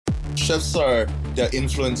chefs they're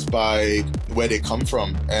influenced by where they come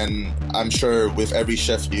from, and I'm sure with every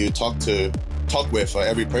chef you talk with, or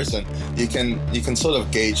every person, you can sort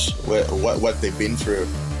of gauge what they've been through.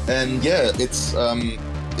 And yeah, it's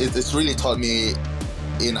really taught me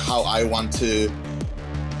in how I want to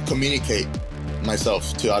communicate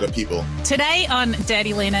myself to other people. Today on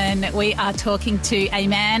Dirty Linen, we are talking to a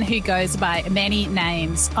man who goes by many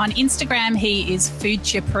names. On Instagram, he is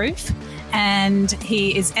Future Proof, and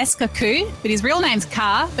he is Esker Koo, but his real name's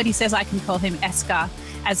Ka, but he says I can call him Esker,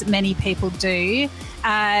 as many people do.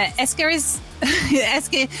 Esker,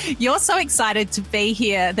 you're so excited to be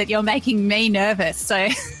here that you're making me nervous. So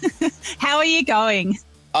how are you going?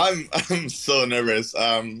 I'm so nervous.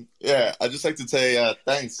 I'd just like to say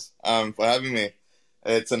thanks for having me.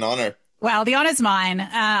 It's an honor. Well, the honour's mine.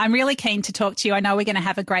 I'm really keen to talk to you. I know we're going to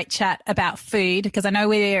have a great chat about food, because I know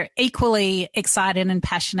we're equally excited and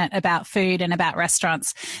passionate about food and about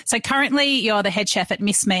restaurants. So currently you're the head chef at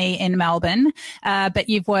Miss Me in Melbourne, but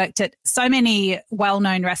you've worked at so many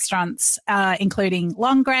well-known restaurants, including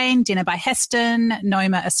Long Grain, Dinner by Heston,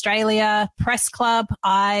 Noma Australia, Press Club,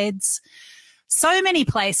 Ides. So many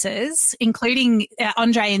places, including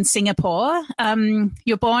Andre in Singapore.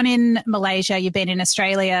 You're born in Malaysia. You've been in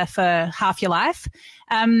Australia for half your life.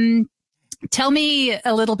 Tell me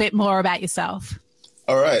a little bit more about yourself.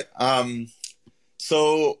 All right.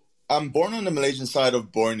 So I'm born on the Malaysian side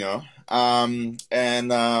of Borneo. I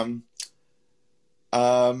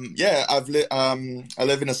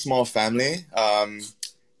live in a small family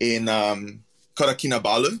in Kota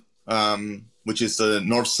Kinabalu, which is the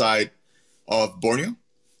north side of Borneo,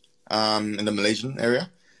 in the Malaysian area.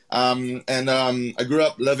 I grew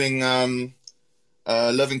up loving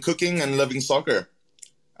cooking and loving soccer.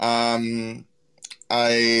 I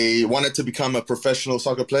wanted to become a professional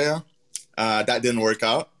soccer player. That didn't work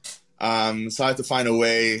out. So I had to find a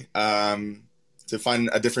way to find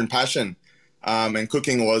a different passion. And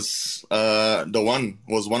cooking was one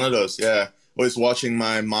of those. Yeah, always watching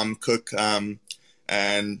my mom cook. And,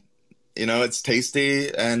 it's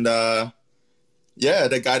tasty. And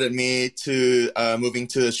that guided me to moving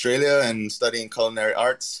to Australia and studying culinary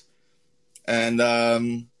arts. And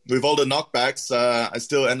with all the knockbacks, I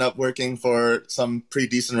still end up working for some pretty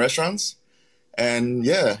decent restaurants. And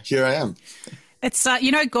yeah, here I am. It's,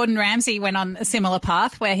 Gordon Ramsay went on a similar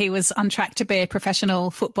path where he was on track to be a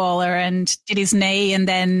professional footballer and did his knee, and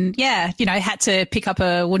then, had to pick up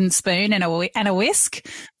a wooden spoon and a whisk.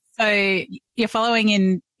 So you're following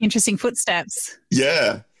in interesting footsteps.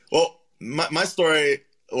 Yeah. Well, my story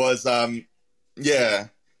was,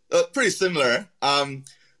 pretty similar.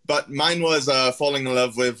 But mine was falling in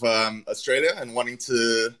love with Australia and wanting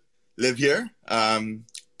to live here.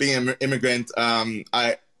 Being an immigrant,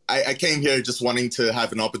 I came here just wanting to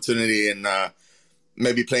have an opportunity and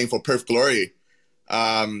maybe playing for Perth Glory.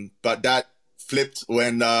 But that flipped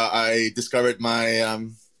when I discovered my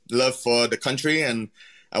love for the country, and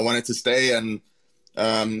I wanted to stay, and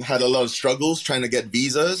had a lot of struggles trying to get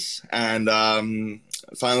visas, and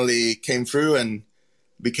finally came through and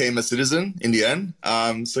became a citizen in the end.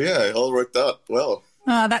 It all worked out well.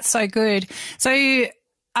 Oh, that's so good. So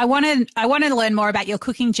I want to learn more about your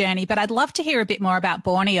cooking journey, but I'd love to hear a bit more about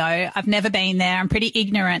Borneo. I've never been there. I'm pretty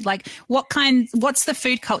ignorant. Like, what's the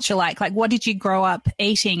food culture like? Like, what did you grow up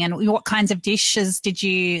eating, and what kinds of dishes did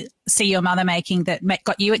you see your mother making that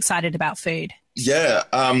got you excited about food? Yeah,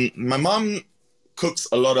 my mom cooks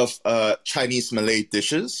a lot of Chinese Malay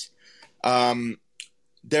dishes.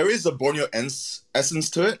 There is a Borneo essence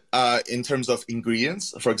to it in terms of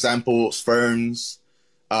ingredients. For example, ferns,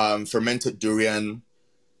 fermented durian,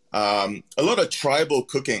 a lot of tribal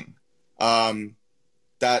cooking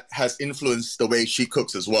that has influenced the way she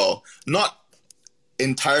cooks as well. Not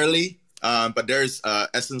entirely, but there's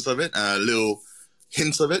essence of it, little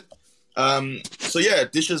hints of it.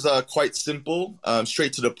 Dishes are quite simple,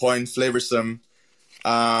 straight to the point, flavorsome.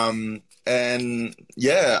 I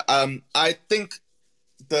think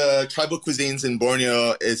the tribal cuisines in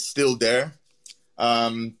Borneo is still there,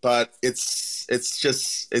 but it's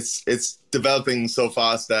developing so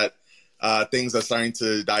fast that things are starting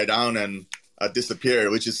to die down and disappear,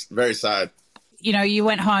 which is very sad. You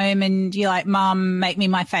went home and you're like, Mum, make me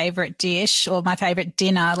my favorite dish or my favorite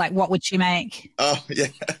dinner. Like, what would she make? Oh yeah,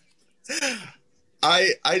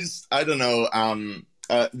 I don't know.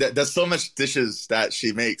 There's so much dishes that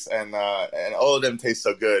she makes, and all of them taste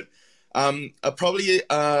so good. Probably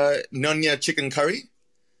Nonya chicken curry.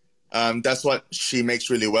 That's what she makes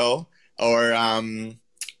really well. Or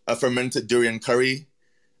a fermented durian curry.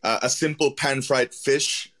 A simple pan-fried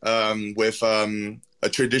fish with a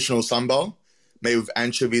traditional sambal made with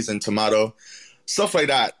anchovies and tomato. stuff like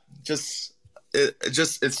that. It's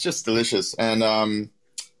just delicious. And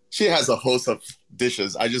she has a host of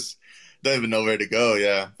dishes. I just don't even know where to go.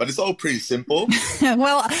 Yeah, but it's all pretty simple.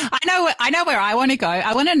 Well, I know where I want to go.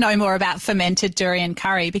 I want to know more about fermented durian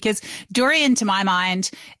curry, because durian, to my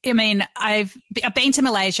mind, I mean, I've been to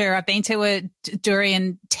Malaysia. I've been to a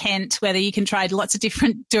durian tent where you can try lots of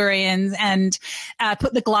different durians and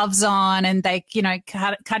put the gloves on, and they, you know,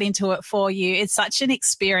 cut into it for you. It's such an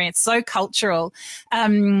experience, so cultural.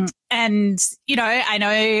 And, you know, I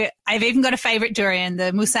know I've even got a favorite durian,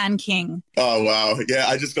 the Musang King. Oh, wow. Yeah,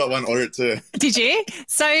 I just got one ordered too. Did you?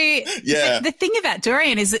 So yeah. The thing about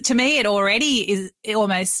durian is that to me it already it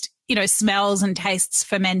almost, you know, smells and tastes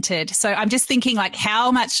fermented. So I'm just thinking, like, how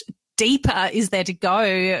much deeper is there to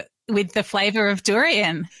go with the flavor of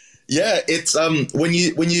durian? Yeah, it's when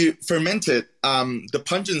you ferment it, the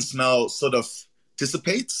pungent smell sort of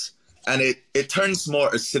dissipates and it turns more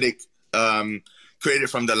acidic,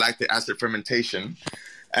 created from the lactic acid fermentation.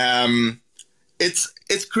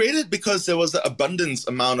 It's created because there was an abundance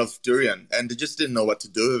amount of durian and they just didn't know what to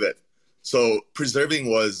do with it. So preserving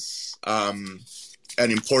was an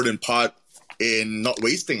important part in not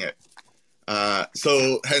wasting it.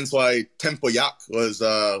 So hence why tempoyak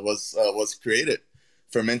was created,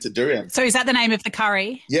 fermented durian. So is that the name of the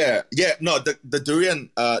curry? Yeah. No, the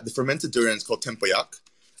durian, the fermented durian is called tempoyak,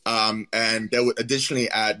 and they would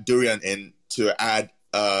additionally add durian in to add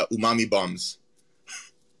umami bombs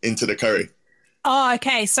into the curry. Oh,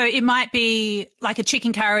 okay. So it might be like a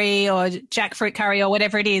chicken curry or jackfruit curry or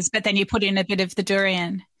whatever it is, but then you put in a bit of the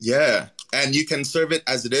durian. Yeah, and you can serve it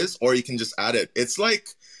as it is, or you can just add it. It's like,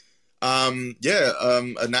 a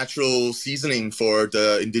natural seasoning for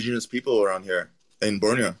the indigenous people around here in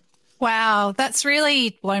Borneo. Wow, that's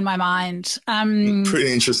really blown my mind.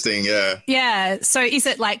 Pretty interesting, yeah. Yeah. So is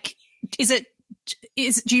it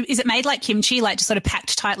made like kimchi, like just sort of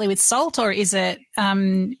packed tightly with salt, or is it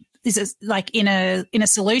like in a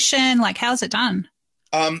solution? Like, how's it done?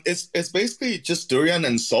 It's basically just durian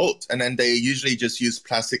and salt, and then they usually just use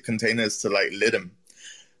plastic containers to like lid them,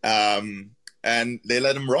 and they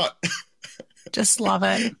let them rot. Just love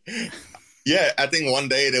it. Yeah, I think one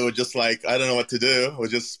day they were just like, I don't know what to do. We'll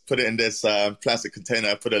just put it in this plastic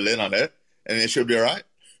container, put a lid on it, and it should be all right.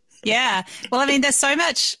 Yeah. Well, I mean, there's so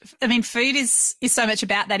much, I mean, food is so much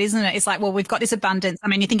about that, isn't it? It's like, well, we've got this abundance. I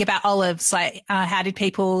mean, you think about olives, like how did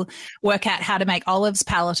people work out how to make olives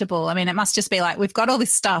palatable? I mean, it must just be like, we've got all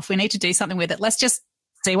this stuff. We need to do something with it. Let's just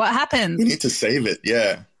see what happens. We need to save it.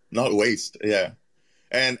 Yeah. Not waste. Yeah.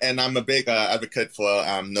 And I'm a big advocate for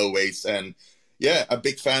no waste. And yeah, a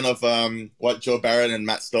big fan of what Joe Barrett and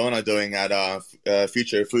Matt Stone are doing at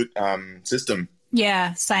Future Food System.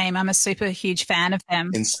 Yeah, same. I'm a super huge fan of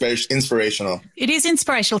them. Inspirational. It is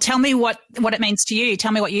inspirational. Tell me what it means to you.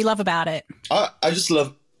 Tell me what you love about it. I just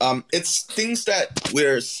love it's things that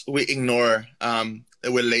we ignore.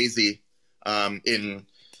 We're lazy in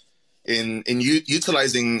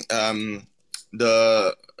utilizing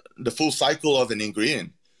the full cycle of an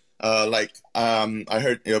ingredient. I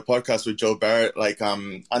heard your podcast with Joe Barrett, like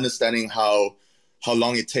understanding how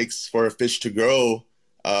long it takes for a fish to grow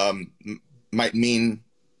might mean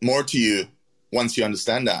more to you once you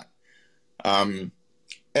understand that. And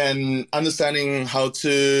understanding how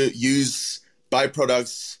to use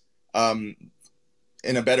byproducts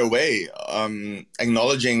in a better way,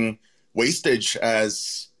 acknowledging wastage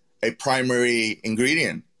as a primary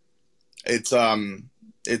ingredient. It's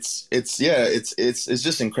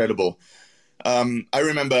just incredible. I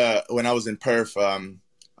remember when I was in Perth, I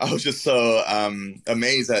was just so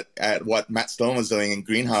amazed at what Matt Stone was doing in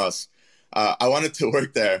Greenhouse. I wanted to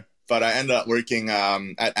work there, but I ended up working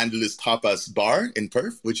at Andalus Tapas Bar in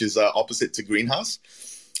Perth, which is opposite to Greenhouse.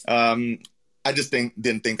 I just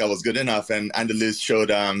didn't think I was good enough, and Andalus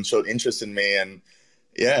showed interest in me, and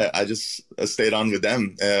yeah, I just stayed on with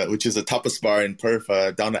them, which is a tapas bar in Perth,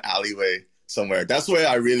 down the alleyway somewhere. That's where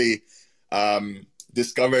I really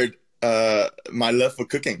discovered my love for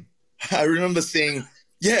cooking. I remember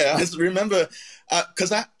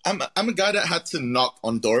because I'm a guy that had to knock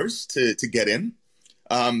on doors to get in.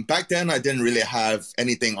 Back then, I didn't really have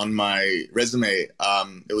anything on my resume.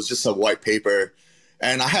 It was just a white paper,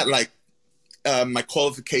 and I had like my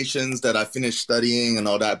qualifications that I finished studying and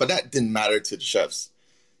all that, but that didn't matter to the chefs.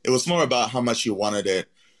 It was more about how much you wanted it.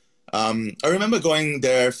 I remember going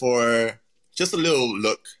there for just a little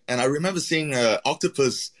look, and I remember seeing an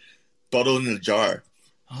octopus bottled in a jar.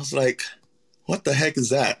 I was like, what the heck is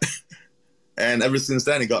that? And ever since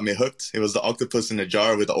then, it got me hooked. It was the octopus in a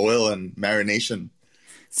jar with oil and marination.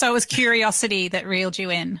 So it was curiosity that reeled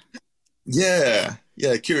you in. Yeah.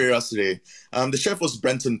 Yeah, curiosity. The chef was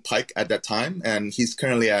Brenton Pike at that time, and he's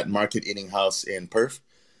currently at Market Eating House in Perth.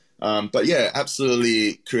 But yeah,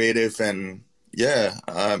 absolutely creative, and yeah,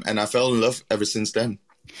 and I fell in love ever since then.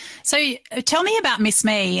 So tell me about Miss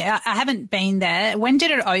Me. I haven't been there. When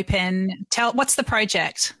did it open? What's the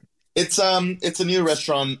project? It's a new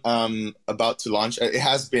restaurant about to launch. It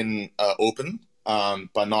has been open,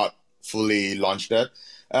 but not fully launched yet.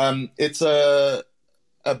 It's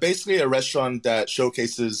basically a restaurant that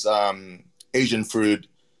showcases Asian food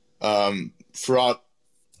throughout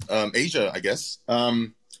Asia, I guess.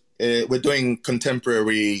 We're doing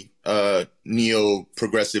contemporary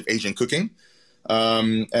neo-progressive Asian cooking.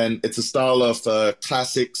 And it's a style of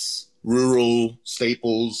classics, rural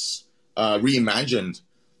staples, reimagined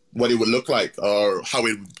what it would look like or how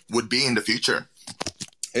it would be in the future.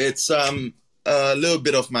 It's a little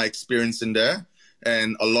bit of my experience in there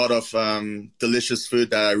and a lot of delicious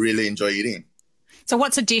food that I really enjoy eating. So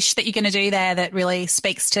what's a dish that you're going to do there that really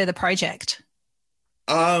speaks to the project?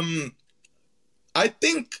 I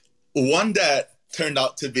think one that turned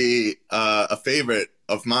out to be a favorite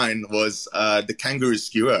of mine was the kangaroo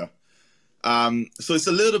skewer. So it's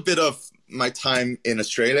a little bit of my time in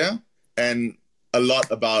Australia and a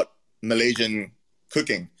lot about Malaysian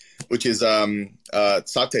cooking, which is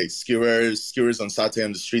satay, skewers on satay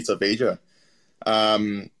on the streets of Asia.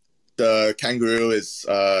 The kangaroo is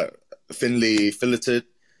thinly filleted,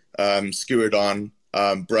 skewered on,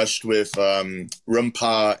 brushed with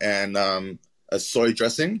rempah and a soy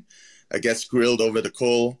dressing. It gets grilled over the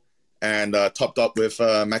coal and topped up with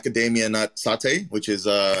macadamia nut satay, which is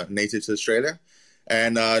native to Australia,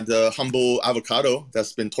 and the humble avocado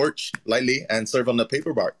that's been torched lightly and served on the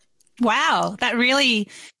paper bark. Wow, that really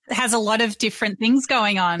has a lot of different things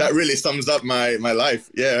going on. That really sums up my life,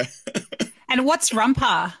 yeah. And what's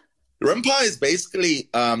rempah? Rempah is basically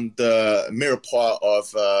the mirepoix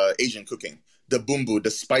of Asian cooking, the bumbu,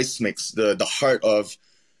 the spice mix, the heart of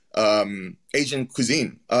Asian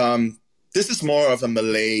cuisine. This is more of a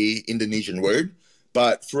Malay Indonesian word,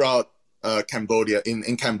 but throughout Cambodia,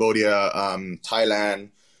 in Cambodia,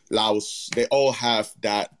 Thailand, Laos, they all have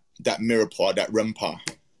that mirepoix, that rempah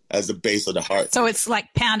as the base of the heart. So it's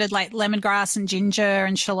like pounded like lemongrass and ginger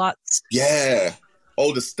and shallots. Yeah,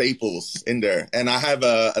 all the staples in there. And I have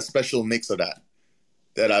a special mix of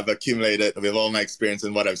that I've accumulated with all my experience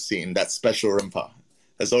and what I've seen. That special rempah.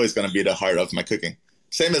 That's always going to be the heart of my cooking.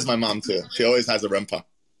 Same as my mom too. She always has a rempah.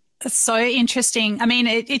 That's so interesting. I mean,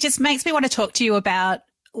 it just makes me want to talk to you about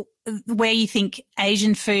where you think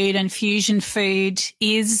Asian food and fusion food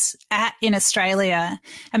is at in Australia.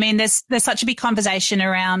 I mean, there's such a big conversation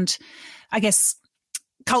around, I guess,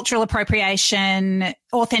 cultural appropriation,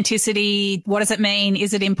 authenticity. What does it mean?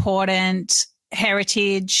 Is it important?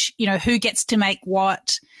 Heritage, who gets to make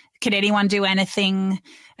what? Can anyone do anything?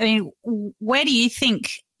 I mean, where do you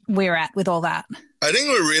think we're at with all that? I think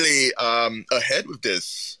we're really ahead with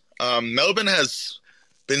this. Melbourne has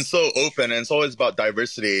been so open, and it's always about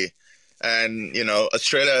diversity. And,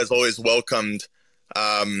 Australia has always welcomed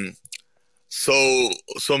so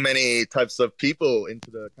many types of people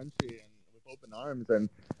into the country and with open arms. And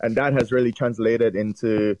that has really translated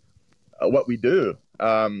into what we do.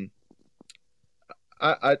 I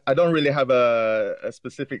don't really have a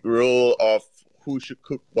specific rule of who should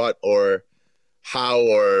cook what or how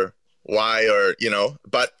or why or,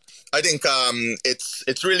 but I think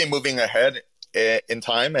it's really moving ahead in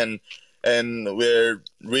time, and we're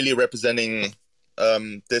really representing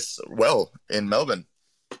this well in Melbourne.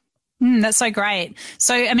 That's so great.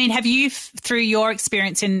 So, I mean, have you, through your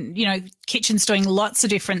experience in, kitchens doing lots of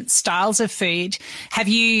different styles of food, have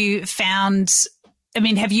you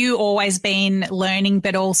always been learning,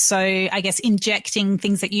 but also, I guess, injecting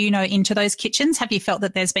things that into those kitchens? Have you felt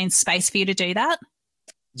that there's been space for you to do that?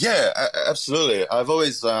 Yeah, absolutely. I've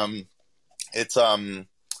always, I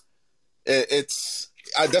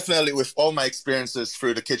definitely, with all my experiences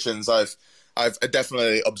through the kitchens, I've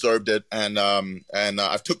definitely observed it, and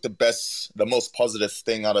I've took the most positive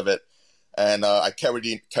thing out of it, and I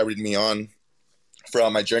carried me on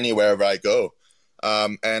from my journey wherever I go,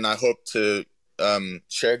 and I hope to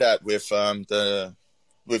share that with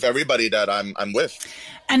everybody that I'm with.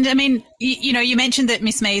 And I mean, you mentioned that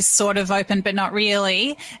Miss Me's sort of open, but not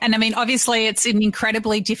really. And I mean, obviously it's an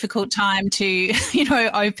incredibly difficult time to,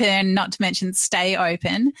 open, not to mention stay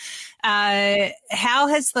open. How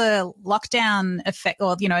has the lockdown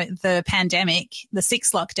the pandemic, the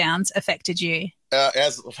 6 lockdowns affected you? It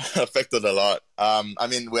has affected a lot. I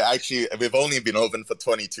mean, we've only been open for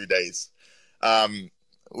 22 days.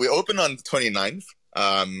 We opened on the 29th.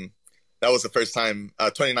 That was the first time,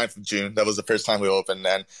 29th of June. That was the first time we opened.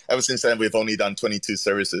 And ever since then, we've only done 22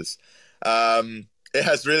 services. It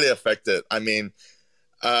has really affected. I mean,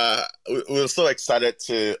 we were so excited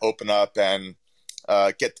to open up and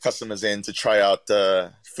get customers in to try out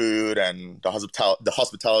the food and the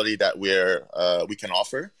hospitality that we can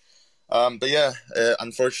offer. But yeah,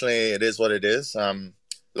 unfortunately, it is what it is.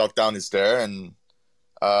 Lockdown is there, and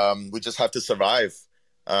we just have to survive,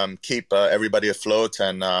 keep everybody afloat,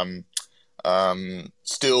 and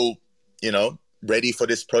still, ready for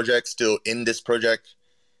this project, still in this project.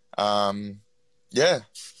 Yeah,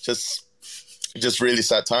 just really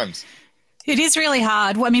sad times. It is really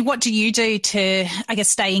hard. I mean, what do you do to, I guess,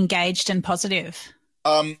 stay engaged and positive?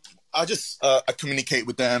 I just I communicate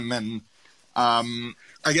with them, and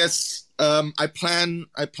I guess I plan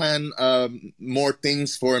more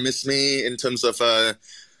things for Miss Me in terms of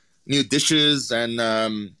new dishes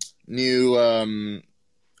and new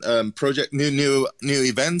project, new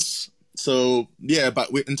events. So yeah, but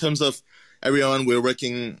in terms of everyone we're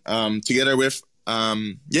working together with,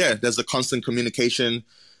 yeah, there's a constant communication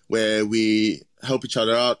where we help each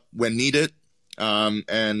other out when needed,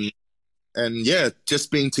 and yeah,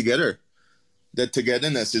 just being together. That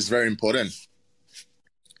togetherness is very important.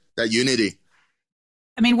 That unity.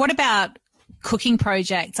 I mean, what about cooking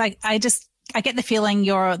projects? I get the feeling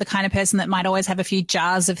you're the kind of person that might always have a few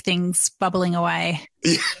jars of things bubbling away.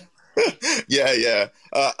 Yeah.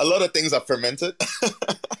 A lot of things are fermented.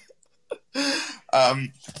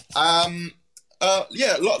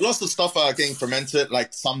 Yeah, lots of stuff are getting fermented,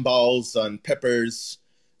 like sambals and peppers,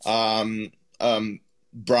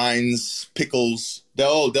 brines, pickles. They're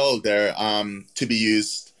all there to be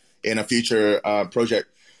used in a future project.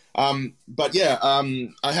 But yeah,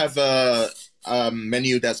 I have a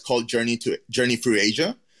menu that's called Journey Through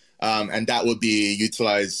Asia, and that would be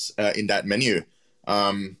utilized in that menu.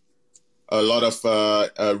 A lot of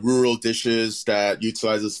rural dishes that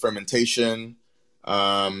utilizes fermentation.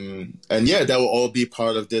 And yeah, that will all be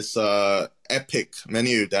part of this epic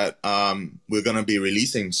menu that we're going to be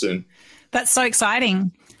releasing soon. That's so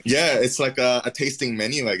exciting. Yeah, it's like a tasting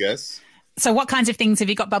menu, I guess. So what kinds of things have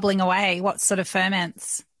you got bubbling away? What sort of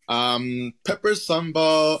ferments? Pepper,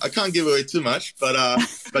 sambal. I can't give away too much, but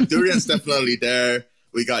durian's definitely there.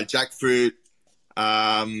 We got jackfruit,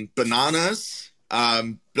 bananas,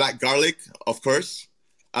 black garlic, of course,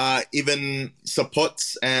 even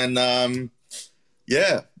sapots, and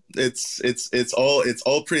yeah, it's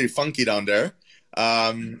all pretty funky down there.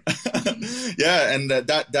 Yeah, and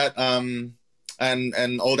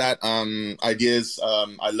and all that ideas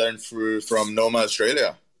I learned from Noma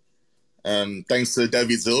Australia. Thanks to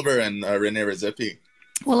David Zilber and Rene Redzepi.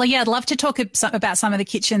 Well, yeah, I'd love to talk about some of the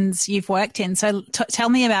kitchens you've worked in. So tell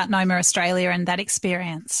me about Noma Australia and that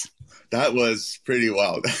experience. That was pretty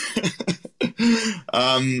wild.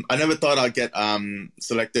 I never thought I'd get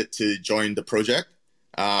selected to join the project.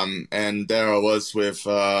 And there I was with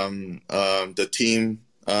the team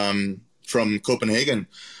from Copenhagen.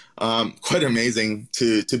 Quite amazing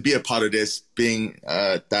to be a part of this, being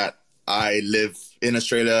that I live in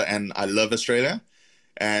Australia and I love Australia,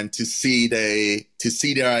 and to see their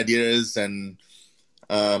ideas and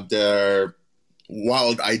their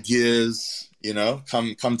wild ideas,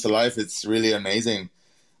 come to life. It's really amazing.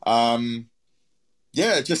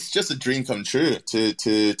 Yeah, just a dream come true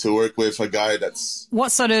to work with a guy that's...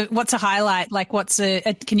 What's a highlight? Like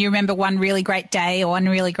can you remember one really great day or one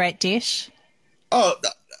really great dish? Oh,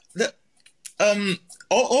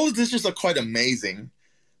 all the dishes are quite amazing.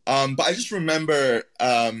 But I just remember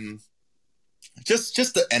just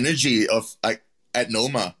the energy of at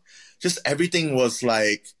Noma. Just everything was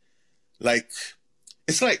like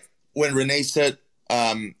it's like when Renee said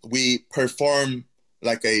we perform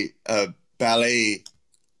like a ballet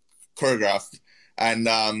choreographed,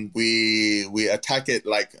 and we attack it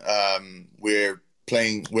like we're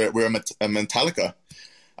a Metallica.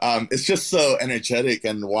 It's just so energetic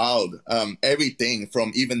and wild. Everything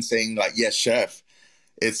from even saying like "Yes, chef,"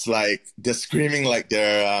 it's like they're screaming like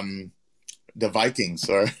they're the Vikings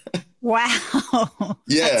or wow.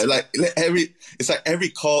 Yeah, it's like every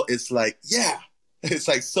call is like, yeah, it's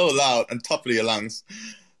like so loud and top of your lungs.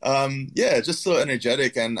 Yeah, just so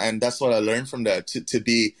energetic, and that's what I learned from that, to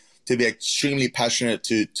be extremely passionate,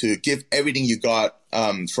 to give everything you got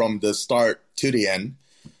from the start to the end.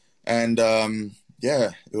 And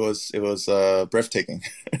yeah, it was breathtaking.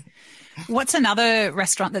 What's another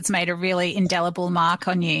restaurant that's made a really indelible mark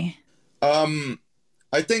on you? I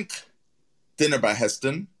think Dinner by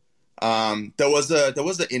Heston. There was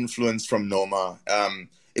an influence from Noma.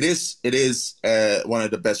 It is one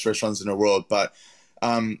of the best restaurants in the world, but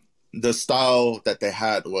the style that they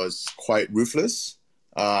had was quite ruthless,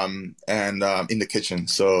 and in the kitchen.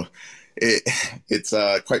 So it it's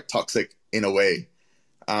quite toxic in a way.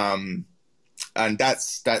 Um, and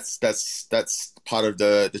that's part of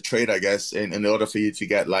the trade, I guess. In order for you to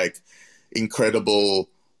get like incredible,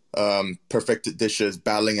 perfected dishes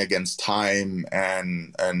battling against time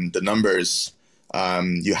and the numbers,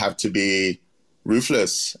 you have to be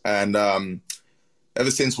ruthless. And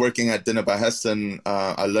ever since working at Dinner by Heston,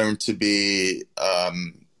 I learned to be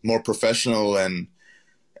more professional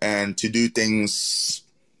and to do things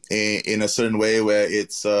in a certain way where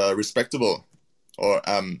it's respectable or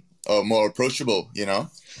more approachable, you know.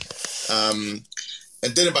 Um,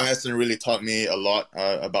 and Dinner by Heston really taught me a lot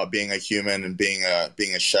about being a human and being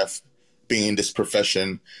a chef, being in this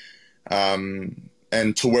profession,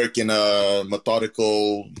 and to work in a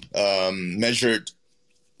methodical, measured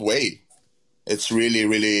way. It's really,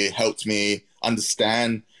 really helped me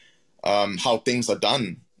understand how things are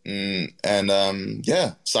done.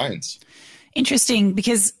 Yeah, science. Interesting,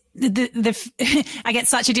 because I get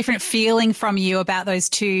such a different feeling from you about those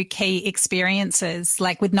two key experiences.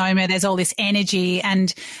 Like with Noma, there's all this energy,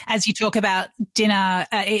 and as you talk about dinner,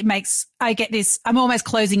 I get this. I'm almost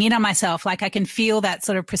closing in on myself. Like I can feel that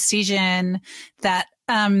sort of precision, that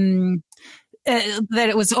that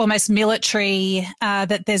it was almost military.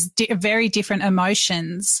 That there's very different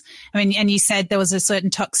emotions. I mean, and you said there was a certain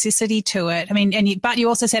toxicity to it. I mean, but you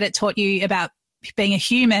also said it taught you about being a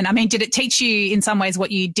human. I mean, did it teach you in some ways what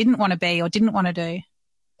you didn't want to be or didn't want to do?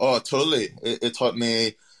 Oh, totally. It taught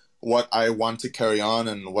me what I want to carry on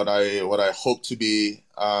and what I hope to be.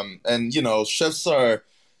 And you know, chefs are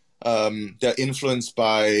they're influenced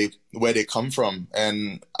by where they come from,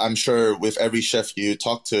 and I'm sure with every chef you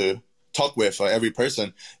talk with, or every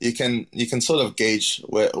person, you can sort of gauge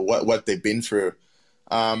what they've been through.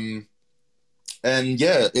 And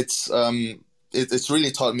yeah, it's really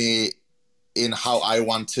taught me in how I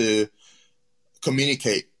want to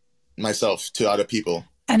communicate myself to other people.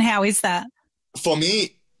 And how is that? For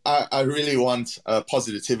me, I really want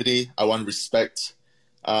positivity. I want respect.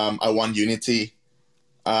 I want unity.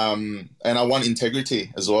 And I want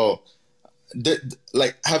integrity as well.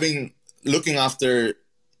 Like looking after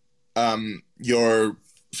your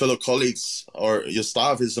fellow colleagues or your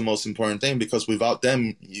staff is the most important thing, because without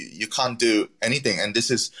them, you can't do anything. And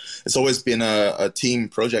it's always been a team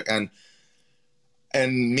project.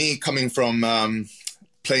 And me coming from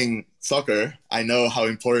playing soccer, I know how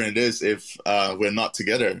important it is if we're not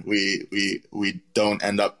together. We don't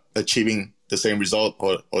end up achieving the same result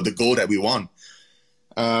or the goal that we want.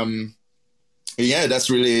 Yeah, that's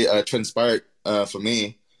really transpired for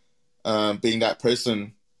me, being that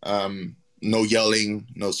person. No yelling,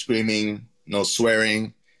 no screaming, no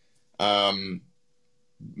swearing.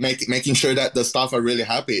 Making sure that the staff are really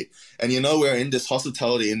happy. And you know, we're in this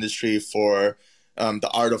hospitality industry for the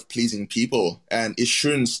art of pleasing people, and it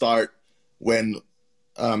shouldn't start when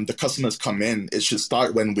the customers come in. It should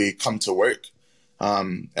start when we come to work.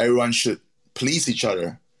 Everyone should please each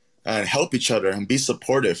other and help each other and be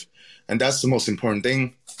supportive, and that's the most important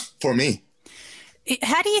thing for me.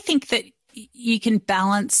 How do you think that you can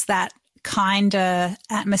balance that kind of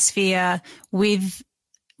atmosphere with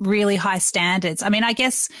really high standards? I mean, I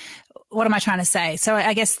guess, what am I trying to say? So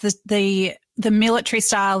I guess the military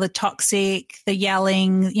style, the toxic, the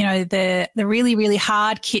yelling, you know, the really, really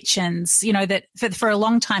hard kitchens, you know, that for a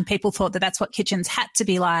long time people thought that that's what kitchens had to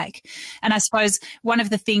be like. And I suppose one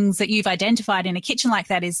of the things that you've identified in a kitchen like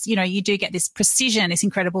that is, you know, you do get this precision, this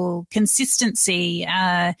incredible consistency.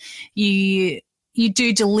 You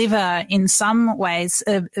do deliver in some ways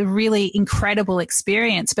a really incredible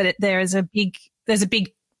experience, but there's a big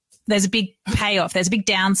payoff. There's a big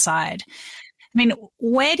downside. I mean,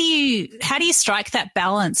 how do you strike that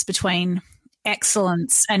balance between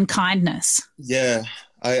excellence and kindness? Yeah,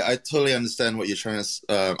 I totally understand what you're trying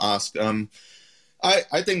to ask.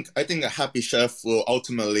 I think a happy chef will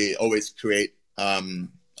ultimately always create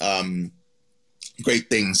great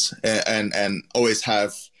things and always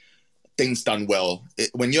have things done well.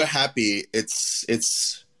 When you're happy, it's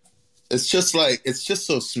just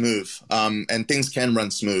so smooth, and things can run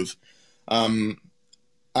smooth.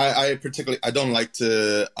 I particularly, I don't like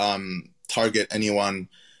to target anyone.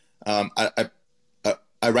 I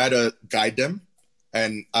rather guide them,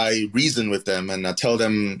 and I reason with them, and I tell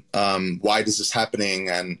them why this is happening,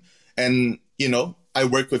 and you know, I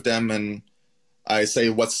work with them, and I say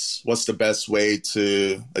what's the best way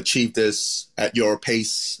to achieve this at your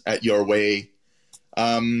pace, at your way.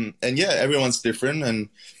 And yeah, everyone's different, and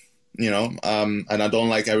you know, and I don't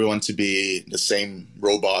like everyone to be the same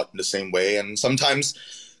robot the same way. And sometimes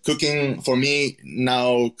cooking for me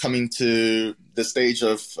now, coming to the stage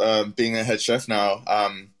of being a head chef now,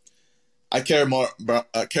 I care more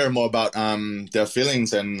about their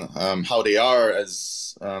feelings and how they are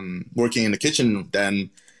as working in the kitchen than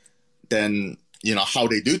how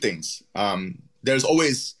they do things. There's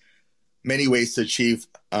always many ways to achieve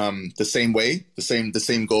the same way, the same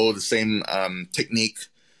goal, the same technique.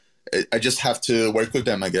 I just have to work with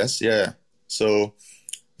them, I guess. Yeah. So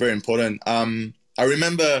very important. I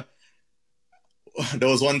remember there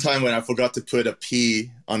was one time when I forgot to put a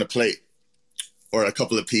pea on a plate, or a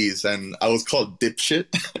couple of peas, and I was called dipshit.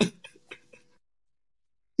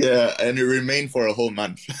 Yeah, and it remained for a whole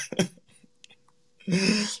month.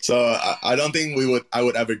 So I don't think I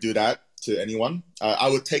would ever do that to anyone. I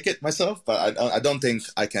would take it myself, but I don't think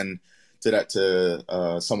I can do that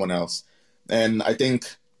to someone else. And I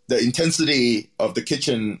think the intensity of the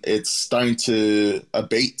kitchen, it's starting to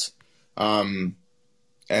abate and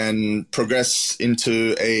progress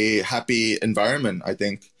into a happy environment, I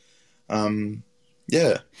think.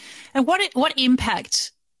 Yeah. And what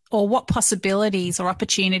impact or what possibilities or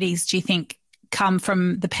opportunities do you think come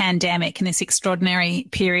from the pandemic and this extraordinary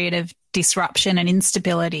period of disruption and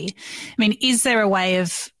instability? I mean, is there a way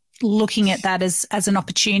of looking at that as an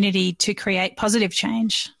opportunity to create positive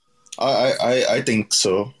change? I think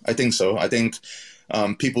so. I think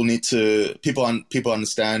people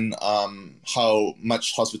understand how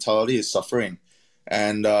much hospitality is suffering,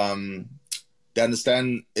 and they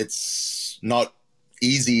understand it's not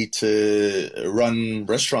easy to run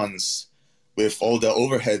restaurants with all the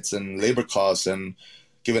overheads and labor costs, and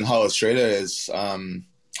given how Australia is,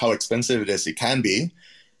 how expensive it is, it can be.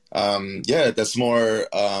 There's more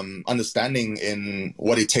understanding in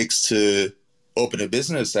what it takes to open a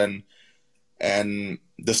business and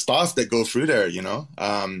the staff that go through there,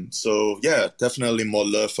 So yeah, definitely more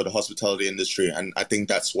love for the hospitality industry, and I think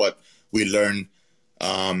that's what we learn.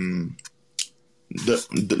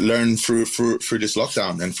 Learn through this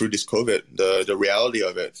lockdown and through this COVID, the reality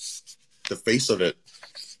of it, the face of it,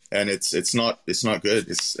 and it's not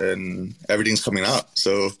good. And everything's coming up.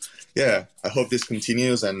 So yeah, I hope this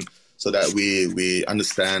continues, and so that we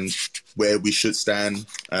understand where we should stand,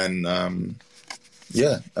 and hope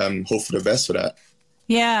for the best for that.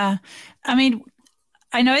 Yeah, I mean,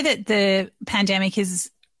 I know that the pandemic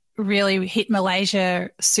has really hit Malaysia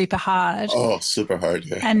super hard. Oh, super hard,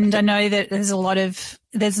 yeah. And I know that there's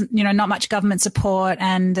not much government support,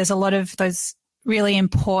 and there's a lot of those really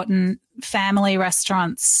important family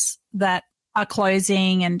restaurants that are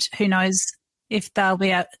closing, and who knows if they'll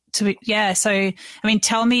be able to. Yeah. So, I mean,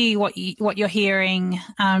 tell me what you're hearing,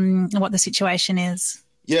 and what the situation is.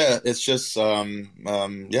 Yeah, it's just,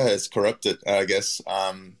 it's corrupted, I guess.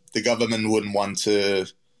 The government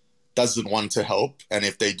doesn't want to help, and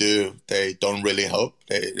if they do, they don't really help.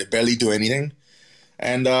 They barely do anything,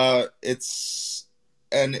 and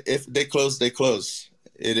if they close, they close.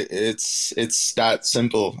 It's that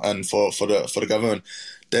simple. And for the government,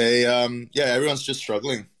 they everyone's just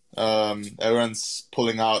struggling. Everyone's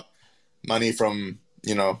pulling out money from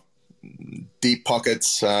deep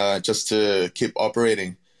pockets just to keep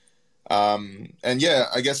operating. And yeah,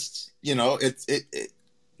 I guess the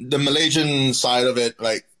Malaysian side of it,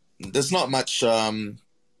 like, there's not much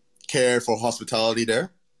care for hospitality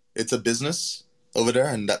there. It's a business over there,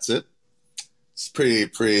 and that's it. It's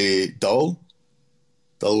pretty dull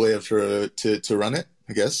way to run it,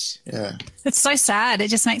 I guess. Yeah. It's so sad. It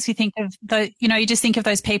just makes me think of you just think of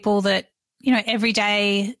those people that, every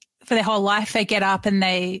day for their whole life they get up and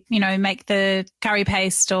they, make the curry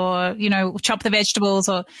paste or, chop the vegetables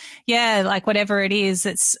or, like whatever it is.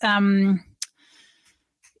 It's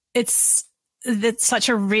such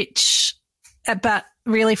a rich but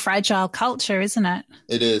really fragile culture, isn't it?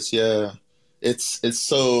 It is, yeah. It's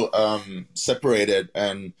so separated,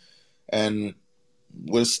 and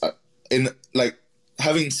was in, like,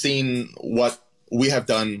 having seen what we have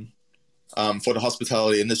done for the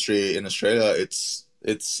hospitality industry in Australia,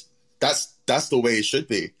 that's the way it should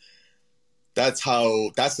be. That's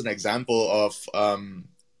an example of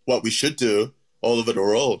what we should do all over the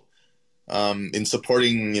world. In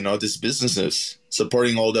supporting, these businesses,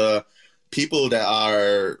 supporting all the people that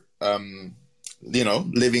are,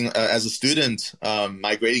 living as a student,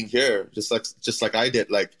 migrating here, just like I did,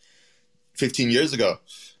 like 15 years ago.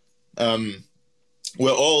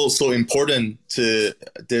 We're all so important to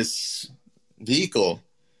this vehicle.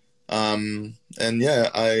 And yeah,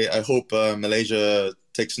 I hope Malaysia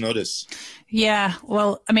takes notice. Yeah,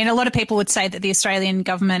 well, I mean, a lot of people would say that the Australian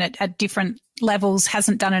government at different levels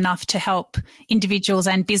hasn't done enough to help individuals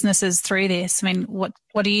and businesses through this. I mean, what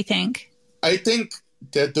do you think? I think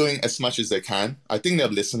they're doing as much as they can. I think they're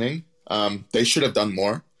listening. They should have done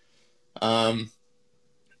more.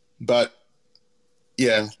 But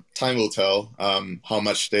yeah, time will tell how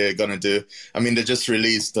much they're going to do. I mean, they just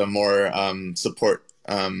released more support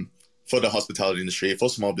for the hospitality industry, for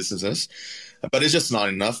small businesses. But it's just not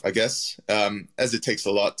enough, I guess, as it takes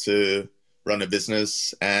a lot to run a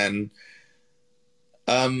business. And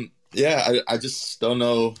I just don't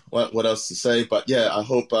know what else to say. But yeah, I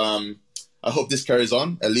hope this carries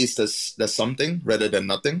on. At least there's something rather than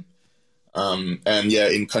nothing. And yeah,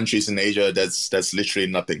 in countries in Asia, that's literally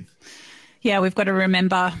nothing. Yeah, we've got to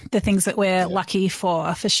remember the things that we're lucky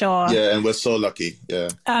for sure. Yeah, and we're so lucky. Yeah.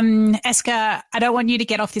 Eska, I don't want you to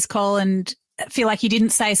get off this call and feel like you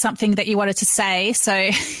didn't say something that you wanted to say. So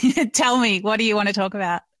tell me, what do you want to talk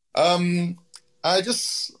about? I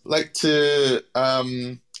just like to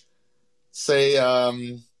say, I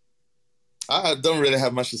don't really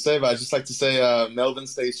have much to say, but I just like to say Melbourne,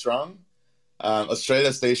 stay strong.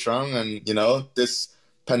 Australia, stay strong. And, this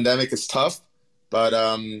pandemic is tough, but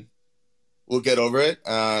we'll get over it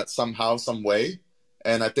somehow, some way.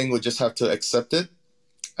 And I think we'll just have to accept it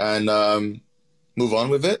and move on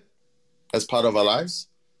with it as part of our lives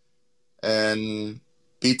and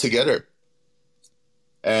be together.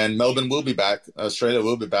 And Melbourne will be back. Australia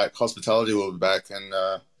will be back. Hospitality will be back. And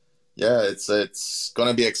it's going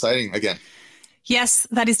to be exciting again. Yes,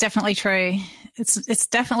 that is definitely true. It's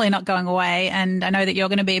definitely not going away. And I know that you're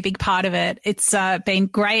going to be a big part of it. It's been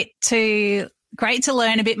great to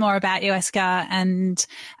learn a bit more about you, Eska, and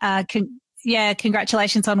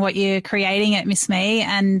congratulations on what you're creating at Miss Me,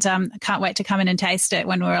 and I can't wait to come in and taste it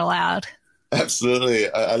when we're allowed.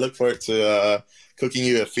 Absolutely. I look forward to cooking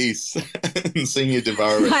you a feast and seeing you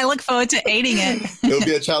devour it. I look forward to eating it. It'll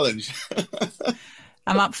be a challenge.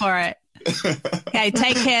 I'm up for it. Okay,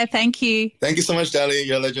 take care. Thank you. Thank you so much, Dali.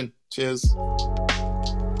 You're a legend. Cheers.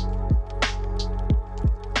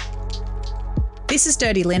 This is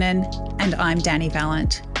Dirty Linen, and I'm Danny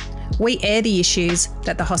Vallant. We air the issues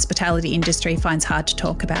that the hospitality industry finds hard to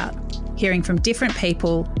talk about, hearing from different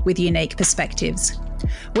people with unique perspectives.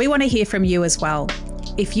 We want to hear from you as well.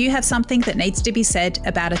 If you have something that needs to be said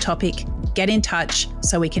about a topic, get in touch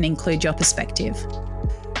so we can include your perspective.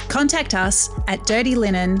 Contact us at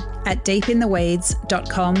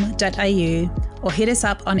dirtylinen@deepintheweeds.com.au or hit us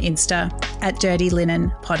up on Insta at Dirty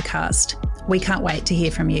Linen Podcast. We can't wait to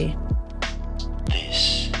hear from you.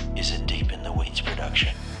 This